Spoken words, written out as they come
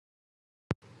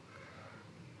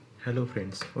Hello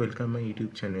friends, welcome my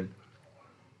YouTube channel.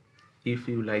 If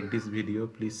you like this video,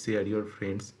 please share your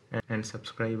friends and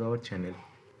subscribe our channel.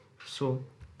 So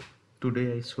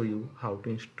today I show you how to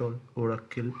install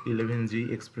Oracle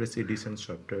 11G Express Edition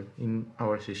software in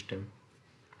our system.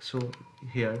 So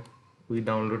here we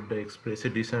download the Express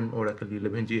Edition, Oracle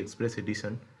 11G Express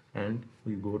Edition, and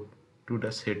we go to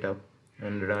the setup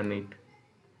and run it.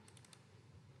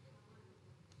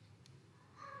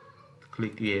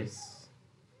 Click yes.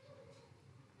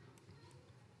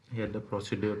 Here the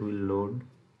procedure will load.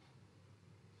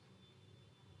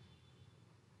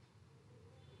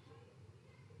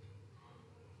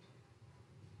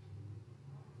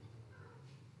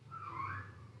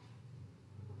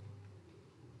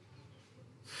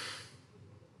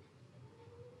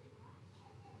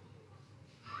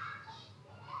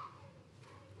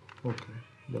 Okay,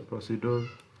 the procedure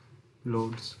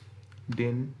loads.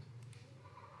 Then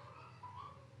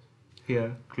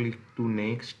here click to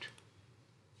next,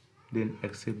 then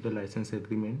accept the license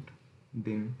agreement,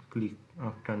 then click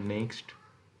after next.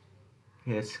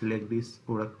 Here select this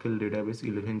Oracle Database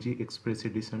 11G Express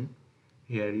Edition.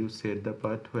 Here you set the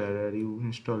path where you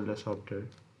install the software.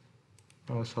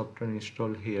 Our software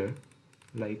install here,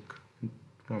 like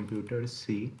computer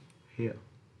C here.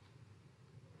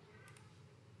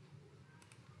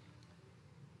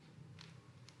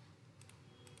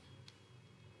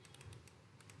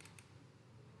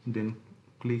 Then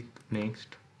click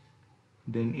next,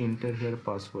 then enter here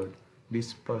password.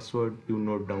 This password you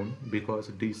note down,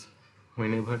 because this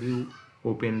whenever you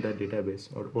open the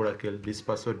database or Oracle, this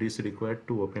password is required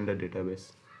to open the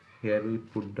database. Here we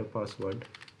put the password,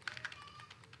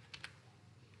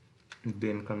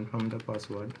 then confirm the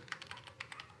password.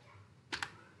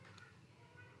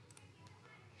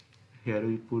 Here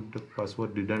we put the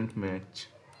password didn't match.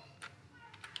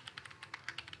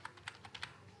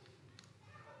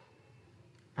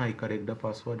 I correct the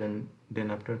password, and then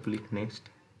after click next.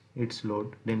 It's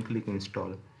load, then click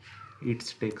install.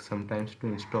 It takes some time to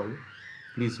install,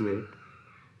 please wait.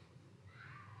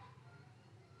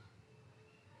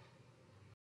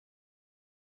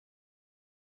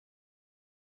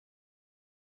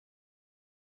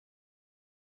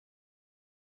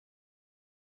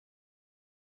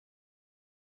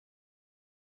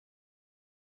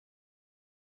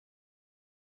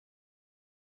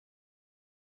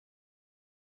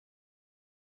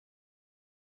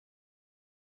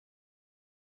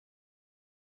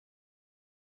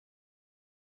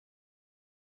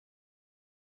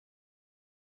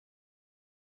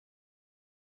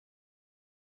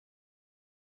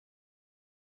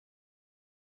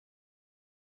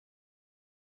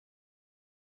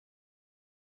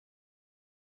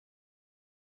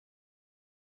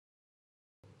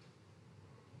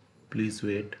 Please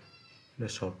wait, the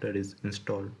software is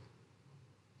installed.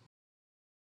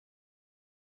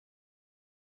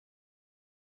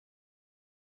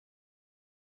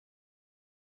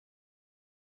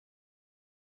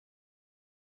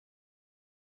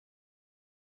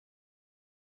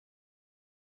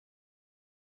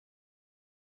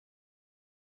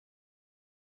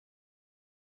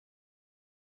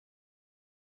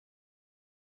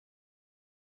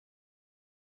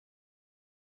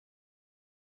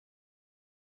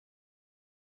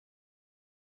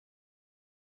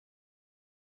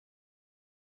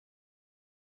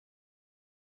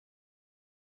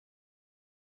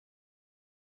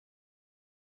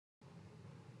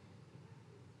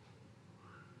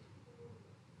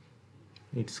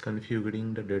 It's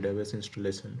configuring the database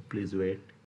installation, please wait.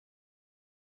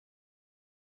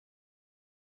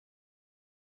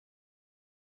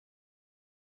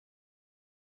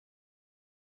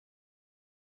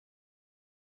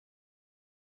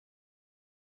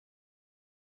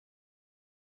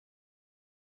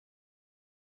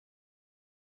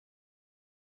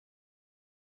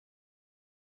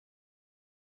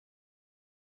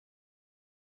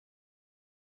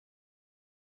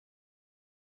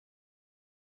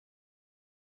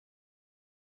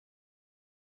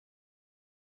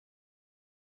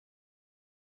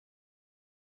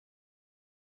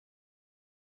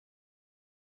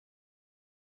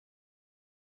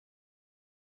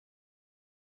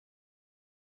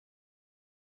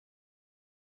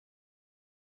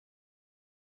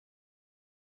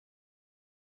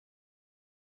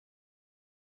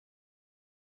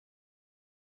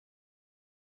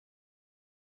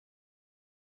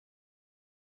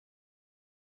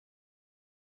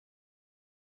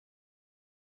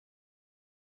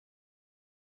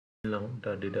 Now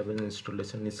the database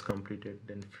installation is completed,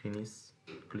 then finish,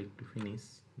 click to finish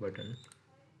button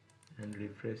and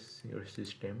refresh your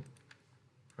system.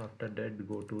 After that,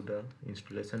 go to the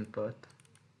installation path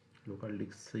local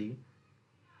disk C.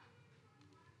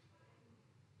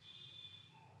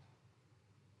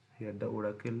 Here the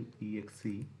Oracle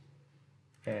exe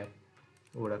app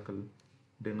Oracle.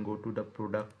 Then go to the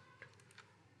product.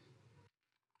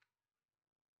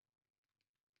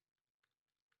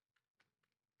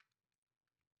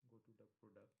 Go to the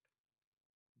product.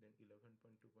 Then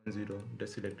 11.2.0 the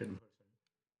selected version.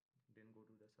 Then go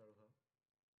to the server.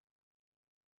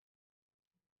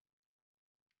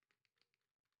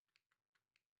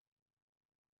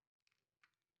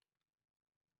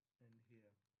 And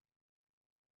here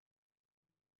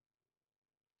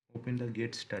open the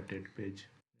get started page.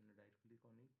 Then right click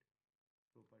on it.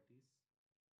 Properties.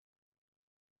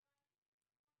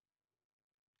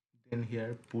 Then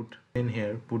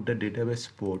here put the database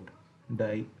port.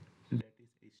 That is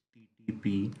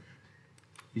HTTP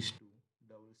is to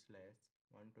double slash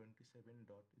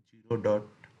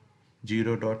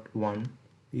 127.0.0.1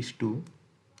 is to.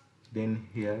 Then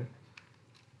here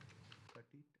cut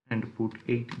it and put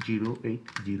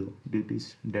 8080.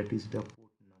 That is the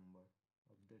port number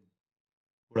of the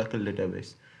Oracle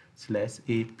database. Slash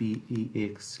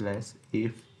APEX slash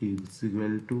F is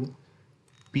equal to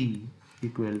P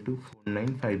equal to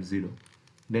 4950.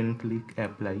 Then click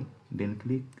apply. Then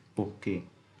click OK.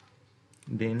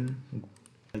 Then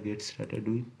get started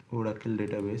with Oracle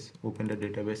database. Open the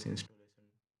database installation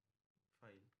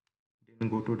file. Then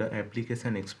go to the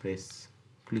application express.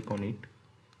 Click on it.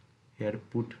 Here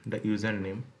put the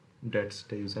username. That's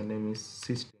the username is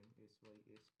system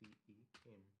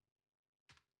SYSTEM.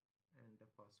 And the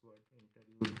password enter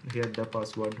here the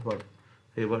password whatever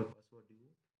password you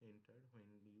entered when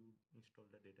you install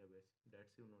the database.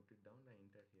 That's you note it down and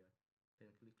enter here. Then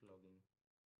click login.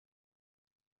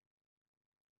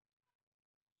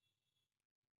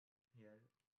 Here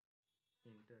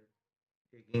enter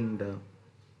again the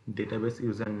database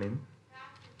username.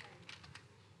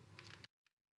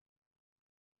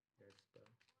 That's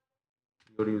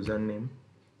your username.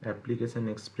 Application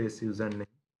express username.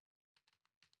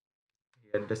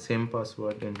 Here the same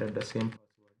password. Enter the same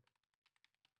password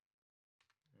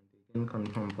and again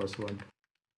confirm password.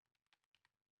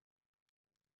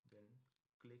 Then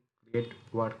click create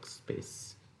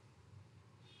workspace.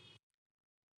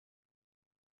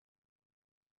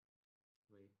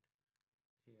 Wait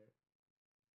here.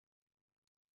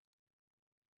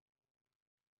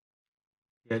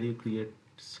 Here you create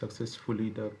successfully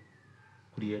the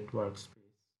create workspace.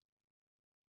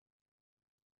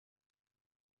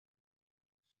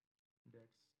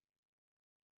 That's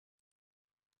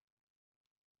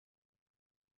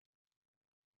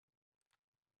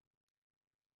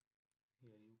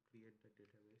here you create the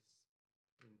database.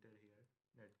 Enter here.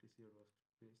 That is your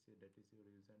workspace. That is your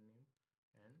username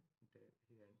and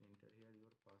here enter here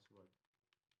your password.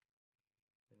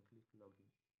 Then click login.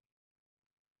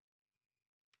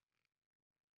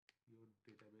 Your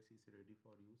database is ready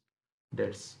for use.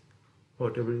 That's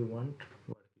whatever you want.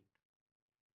 Work it.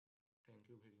 Thank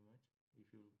you very much.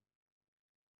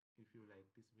 If you like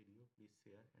this video, please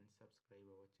share and subscribe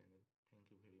our channel. Thank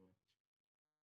you very much.